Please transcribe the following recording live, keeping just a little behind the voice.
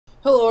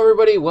Hello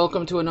everybody,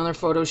 welcome to another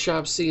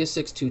Photoshop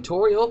CS6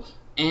 tutorial,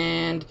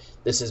 and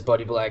this is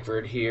Buddy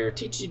Blackbird here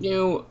teaching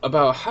you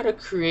about how to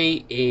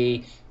create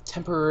a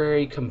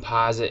temporary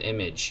composite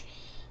image.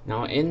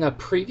 Now in the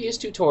previous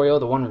tutorial,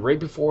 the one right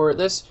before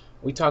this,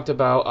 we talked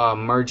about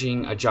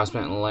merging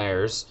adjustment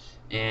layers,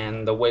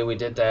 and the way we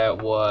did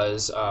that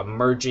was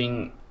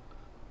merging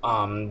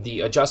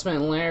the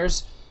adjustment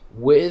layers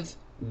with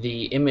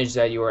the image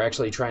that you were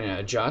actually trying to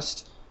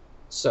adjust.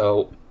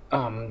 So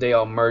they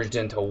all merged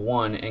into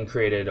one and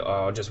created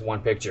just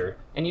one picture.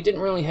 And you didn't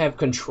really have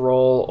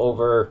control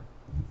over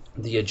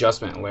the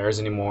adjustment layers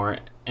anymore,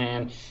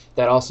 and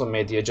that also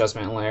made the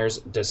adjustment layers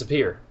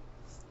disappear.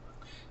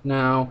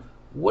 Now,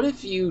 what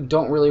if you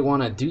don't really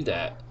want to do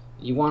that?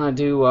 You want to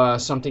do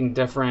something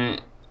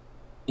different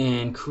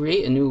and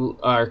create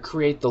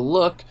the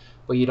look,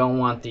 but you don't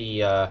want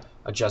the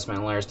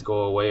adjustment layers to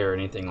go away or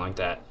anything like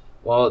that.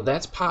 Well,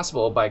 that's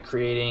possible by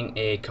creating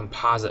a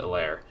composite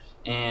layer.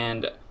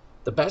 And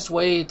the best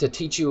way to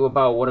teach you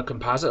about what a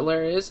composite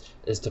layer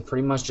is to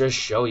pretty much just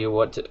show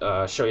you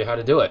show you how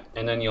to do it,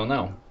 and then you'll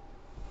know.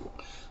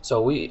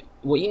 So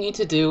what you need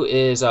to do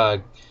is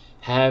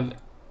have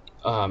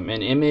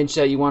an image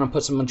that you want to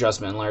put some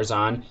adjustment layers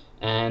on,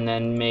 and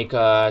then make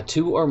 2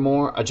 or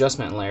more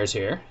adjustment layers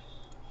here.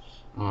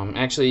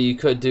 Actually, you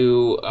could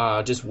do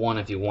just one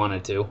if you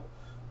wanted to.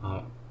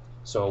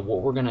 So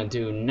what we're gonna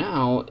do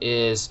now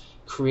is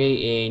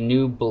create a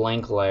new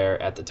blank layer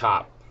at the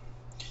top,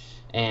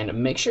 and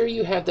make sure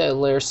you have that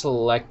layer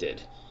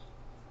selected.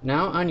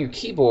 Now on your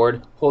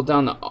keyboard, hold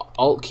down the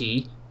Alt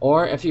key,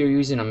 or if you're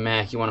using a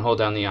Mac, you want to hold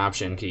down the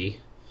Option key,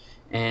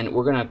 and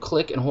we're gonna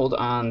click and hold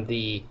on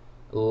the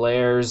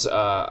layers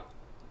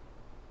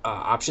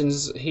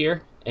options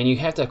here, and you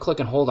have to click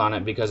and hold on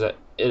it because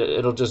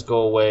it'll just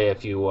go away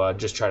if you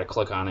just try to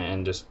click on it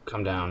and just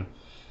come down,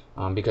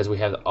 because we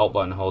have the Alt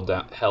button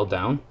held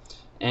down.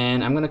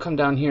 And I'm going to come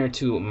down here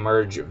to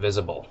Merge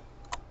Visible.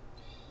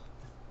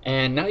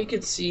 And now you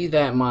can see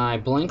that my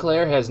blank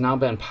layer has now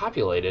been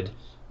populated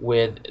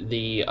with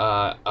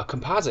a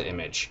composite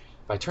image.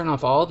 If I turn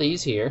off all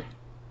these here,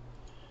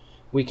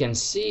 we can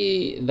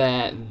see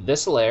that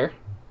this layer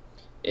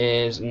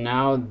is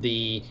now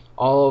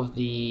all of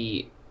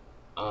the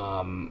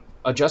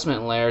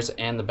adjustment layers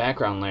and the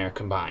background layer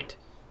combined.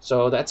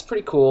 So that's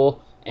pretty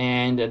cool,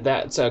 and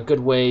that's a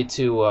good way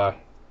to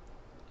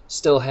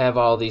still have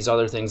all these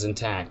other things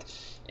intact.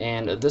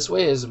 And this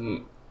way is,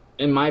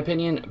 in my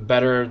opinion,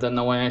 better than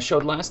the way I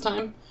showed last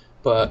time,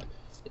 but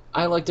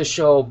I like to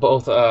show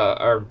both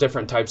our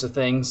different types of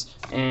things,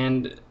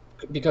 and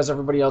because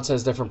everybody else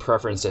has different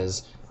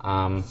preferences,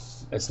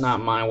 it's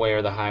not my way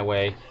or the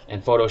highway,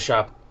 and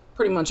Photoshop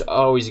pretty much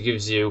always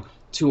gives you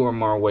 2 or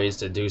more ways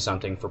to do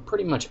something for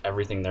pretty much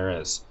everything there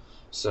is.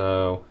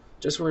 So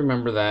just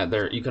remember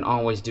that you can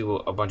always do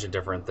a bunch of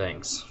different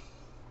things.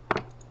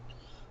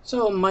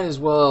 So might as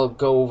well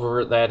go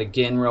over that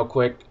again real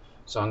quick.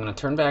 So I'm going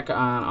to turn back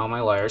on all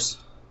my layers.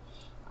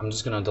 I'm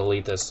just going to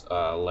delete this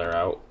layer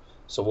out.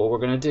 So what we're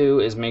going to do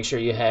is make sure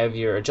you have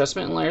your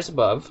adjustment layers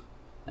above,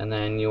 and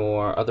then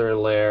your other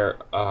layer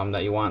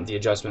that you want the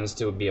adjustments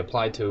to be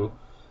applied to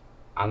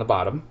on the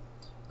bottom.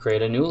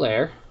 Create a new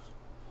layer.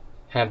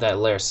 Have that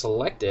layer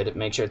selected.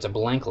 Make sure it's a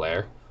blank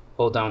layer.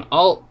 Hold down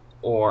Alt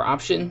or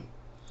Option.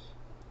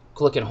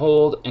 Click and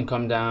hold and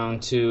come down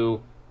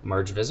to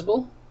Merge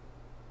Visible.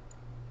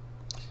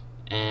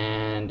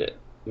 And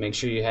make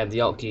sure you have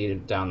the Alt key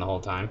down the whole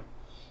time,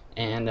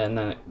 and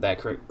then that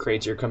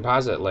creates your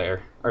composite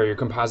layer or your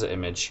composite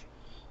image,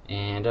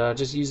 and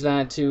just use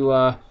that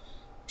to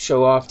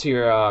show off to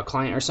your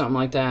client or something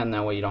like that, and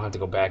that way you don't have to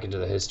go back into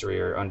the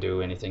history or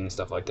undo anything and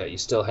stuff like that. You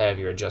still have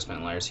your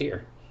adjustment layers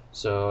here.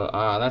 So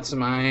that's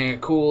my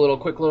cool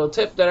quick little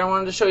tip that I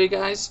wanted to show you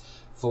guys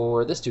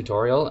for this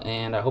tutorial,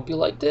 and I hope you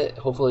liked it.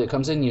 Hopefully it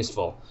comes in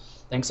useful.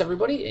 Thanks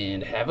everybody,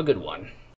 and have a good one.